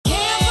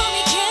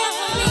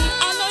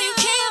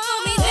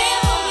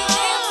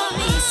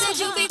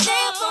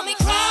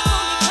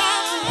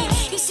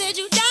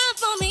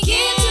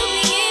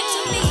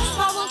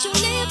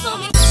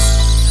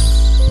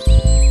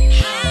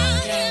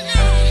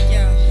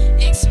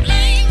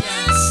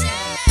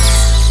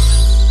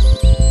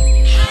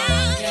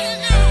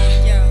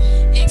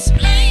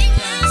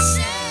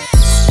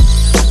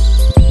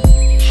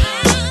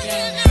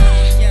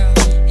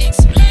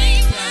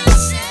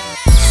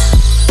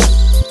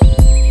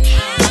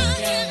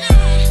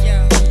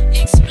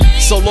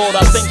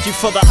Lord, I thank you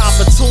for the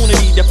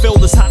opportunity to feel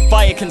this hot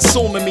fire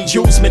consuming me.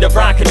 Use me to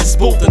rock in this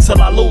booth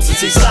until I lose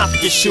its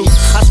esophagus shoot.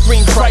 I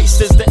scream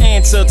Christ is the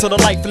answer to the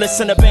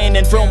lifeless and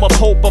abandoned realm of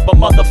hope of a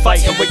mother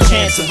fighting with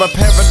cancer. A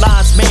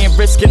paralyzed man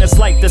risking his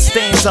life to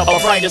stanza. A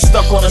writer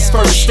stuck on his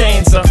first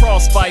stanza.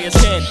 Crossfires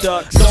can't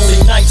duck. Lonely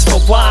nights for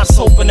wives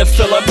hoping to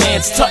feel a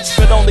man's touch,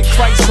 but only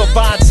Christ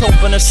provides hope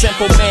and a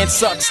simple man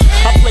sucks.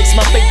 I place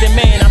my faith in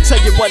man, I'll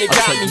tell you what it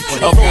got me.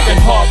 A broken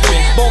heart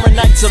with boring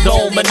nights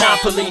alone,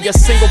 monopoly. A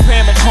single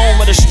parent home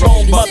with a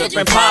strong mother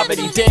in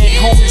poverty. Dead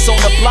homies on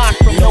the block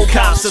from no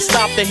cops to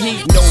stop the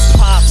heat. No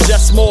pops,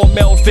 just more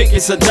male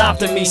figures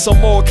adopting me. So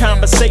more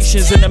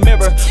conversations in the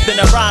mirror than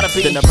a ride to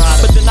be.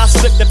 But then I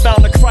slipped and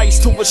found a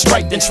Christ who was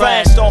striped and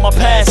trashed all my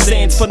past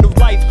sins for new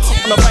life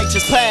on a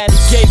righteous path.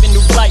 He gave a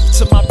new life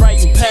to my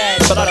writing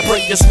pad. But I'd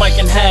break this mic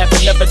in half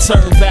and never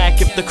turn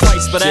back if the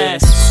Christ but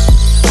ask.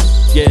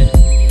 Yeah,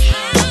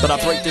 but I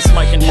break this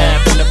mic in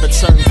half and never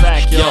turn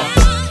back, yo.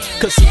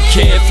 Cause he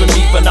cared for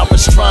me when I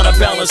was trying to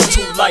balance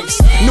two lives.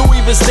 Knew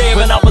he was there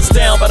when I was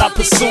down, but I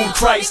pursued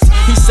Christ.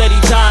 He said he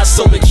died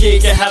so the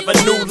kid can have a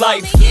new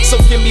life. So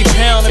give me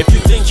pound if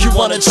you think you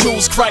wanna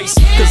choose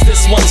Christ. Cause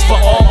this one's for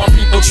all my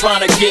people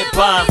trying to get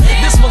by.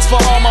 This one's for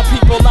all my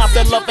people out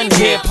there loving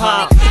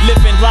hip-hop.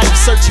 Living life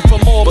searching for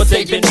more, but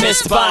they've been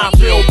missed by.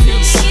 Real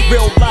peace,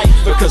 real life,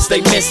 because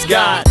they missed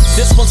God.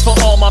 This one's for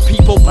all my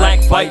people, black,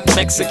 white,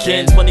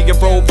 Mexicans.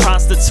 20-year-old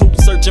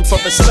prostitutes searching for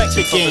respect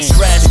again.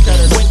 Trash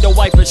cutters, window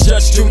wipers,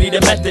 Judge Judy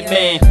the Method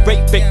Man.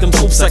 Rape victims,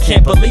 oops, I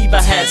can't believe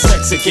I had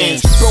sex again.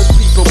 Broke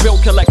people, bill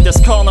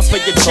collectors calling for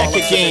your check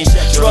again.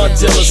 Drug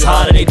dealers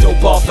hotter, they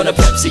dope off in a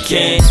Pepsi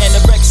can.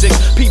 Anorexic,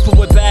 people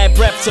with bad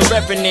breath to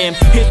reverend him.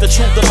 Hear the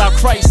truth about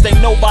Christ, ain't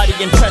nobody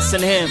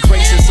impressing him.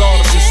 Grace is all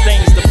that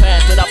sustains the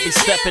path that I'll be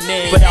stepping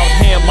in. Without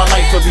him, my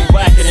life would be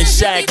whacking and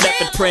shag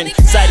leopard print.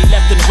 Said he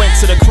left and went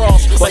to the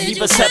cross, but he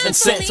was heaven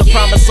sent. To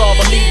promise all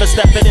believers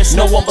that for this,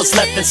 no one was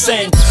left in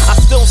sin. I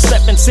still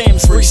step in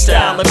Tim's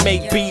freestyle and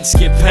make beats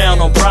get pound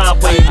on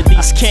Broadway.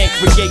 These can't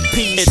create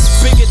peace. It's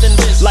bigger than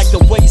this, like the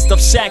waist of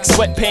Shaq's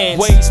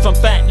sweatpants. Waves from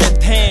fat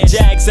left hand,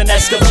 Jags and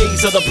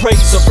Escalades are the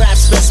praise of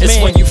rap's best man.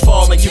 It's when you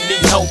fall and you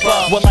need help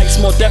up. When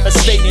life's more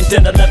devastating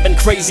than 11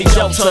 crazy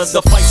deltas.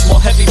 The fight's more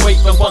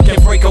heavyweight when one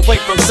can break away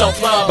from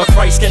self-love. But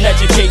Christ can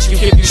educate you,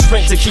 give you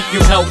strength to keep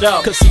you held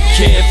up. Cause he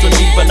cared for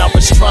me when I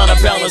was trying to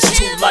balance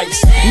two lives.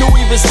 Knew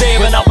he was there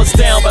when I was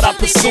down, but I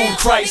pursued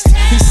Christ.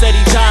 He said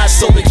he died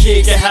so the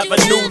kid can have a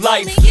new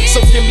life.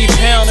 So give me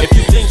pound if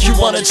you think you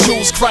wanna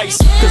choose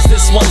Christ. Cause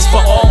this one's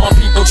for all my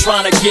people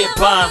trying to get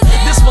by.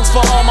 This one's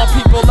for all my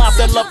people out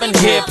there loving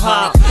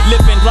hip-hop.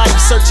 Living life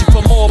searching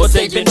for more, but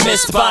they've been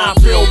missed by.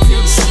 Real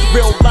peace,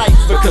 real life,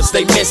 because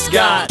they missed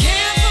God.